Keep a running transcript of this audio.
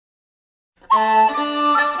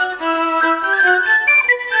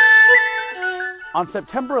On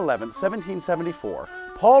September 11, 1774,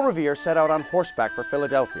 Paul Revere set out on horseback for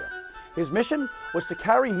Philadelphia. His mission was to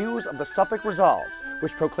carry news of the Suffolk Resolves,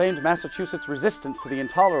 which proclaimed Massachusetts' resistance to the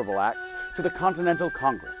Intolerable Acts, to the Continental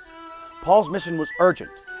Congress. Paul's mission was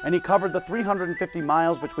urgent, and he covered the 350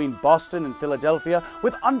 miles between Boston and Philadelphia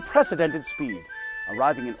with unprecedented speed,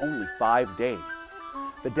 arriving in only 5 days.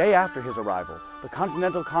 The day after his arrival, the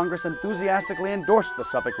Continental Congress enthusiastically endorsed the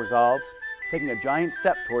Suffolk Resolves, taking a giant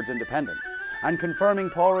step towards independence and confirming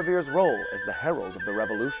Paul Revere's role as the herald of the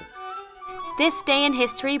Revolution. This Day in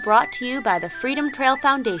History brought to you by the Freedom Trail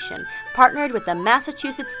Foundation, partnered with the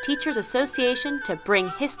Massachusetts Teachers Association to bring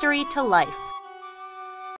history to life.